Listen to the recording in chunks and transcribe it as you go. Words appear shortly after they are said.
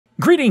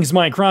Greetings,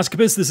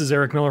 Microscopists. This is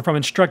Eric Miller from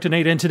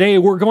Instructinate, and today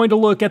we're going to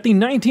look at the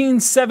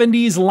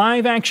 1970s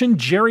live-action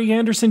Jerry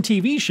Anderson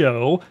TV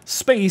show,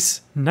 Space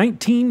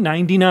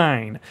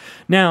 1999.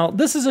 Now,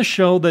 this is a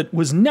show that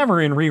was never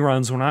in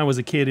reruns when I was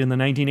a kid in the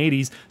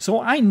 1980s, so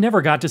I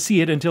never got to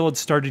see it until it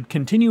started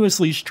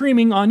continuously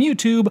streaming on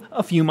YouTube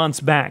a few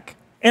months back.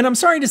 And I'm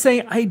sorry to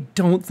say, I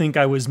don't think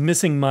I was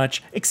missing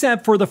much,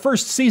 except for the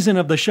first season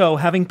of the show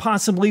having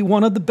possibly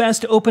one of the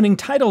best opening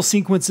title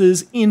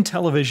sequences in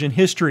television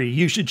history.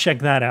 You should check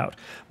that out.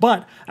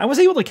 But I was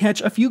able to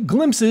catch a few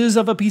glimpses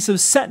of a piece of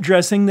set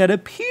dressing that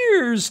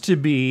appears to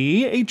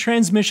be a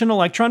transmission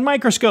electron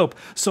microscope,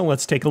 so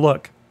let's take a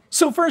look.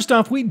 So first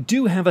off, we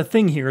do have a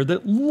thing here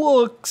that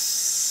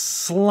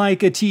looks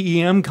like a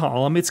TEM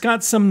column. It's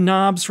got some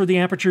knobs for the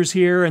apertures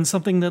here and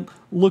something that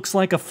looks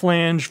like a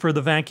flange for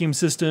the vacuum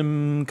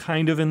system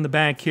kind of in the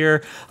back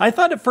here. I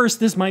thought at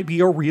first this might be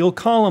a real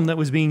column that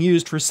was being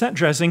used for set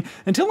dressing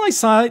until I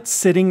saw it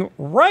sitting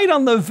right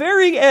on the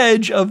very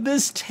edge of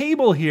this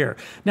table here.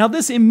 Now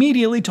this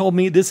immediately told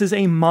me this is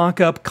a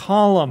mock-up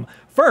column.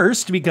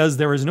 First, because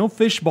there is no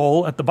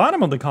fishbowl at the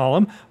bottom of the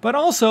column, but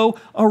also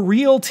a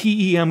real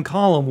TEM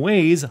column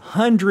weighs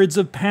hundreds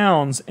of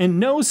pounds, and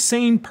no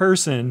sane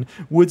person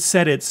would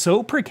set it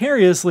so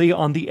precariously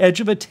on the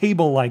edge of a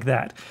table like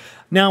that.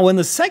 Now, when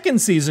the second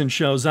season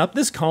shows up,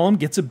 this column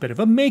gets a bit of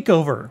a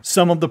makeover.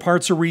 Some of the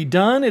parts are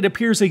redone. It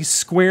appears a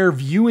square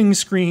viewing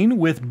screen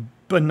with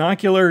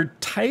binocular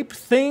type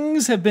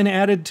things have been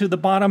added to the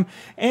bottom,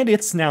 and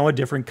it's now a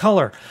different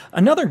color.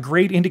 Another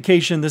great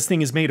indication this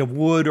thing is made of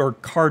wood or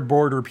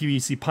cardboard or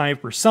PVC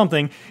pipe or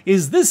something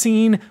is this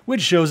scene,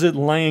 which shows it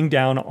laying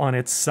down on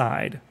its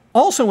side.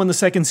 Also in the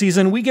second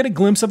season, we get a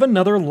glimpse of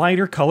another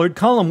lighter colored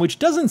column, which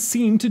doesn't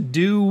seem to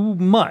do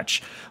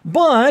much,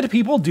 but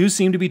people do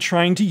seem to be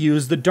trying to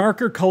use the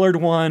darker colored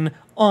one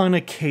on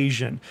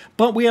occasion.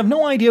 But we have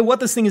no idea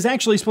what this thing is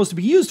actually supposed to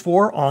be used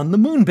for on the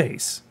moon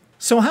base.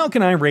 So how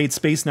can I rate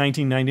Space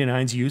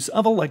 1999's use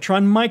of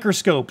electron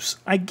microscopes?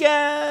 I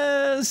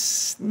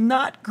guess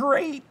not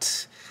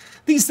great.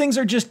 These things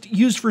are just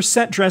used for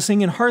set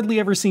dressing and hardly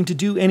ever seem to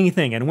do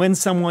anything, and when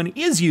someone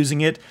is using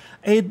it,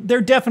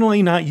 they're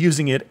definitely not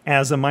using it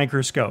as a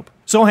microscope.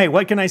 So hey,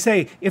 what can I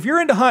say? If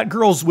you're into hot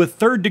girls with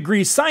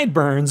third-degree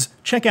sideburns,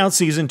 check out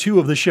Season 2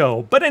 of the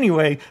show. But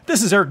anyway,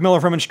 this is Eric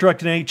Miller from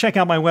Instructinate. Check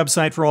out my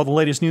website for all the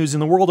latest news in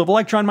the world of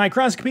electron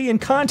microscopy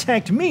and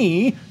contact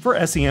me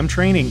for SEM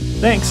training.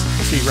 Thanks,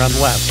 I'll see you around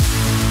the lab.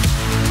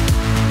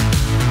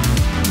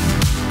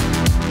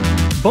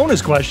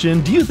 Bonus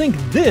question, do you think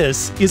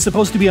this is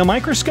supposed to be a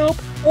microscope,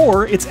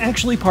 or it's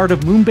actually part of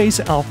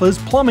Moonbase Alpha's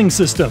plumbing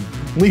system?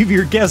 Leave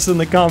your guess in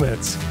the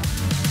comments.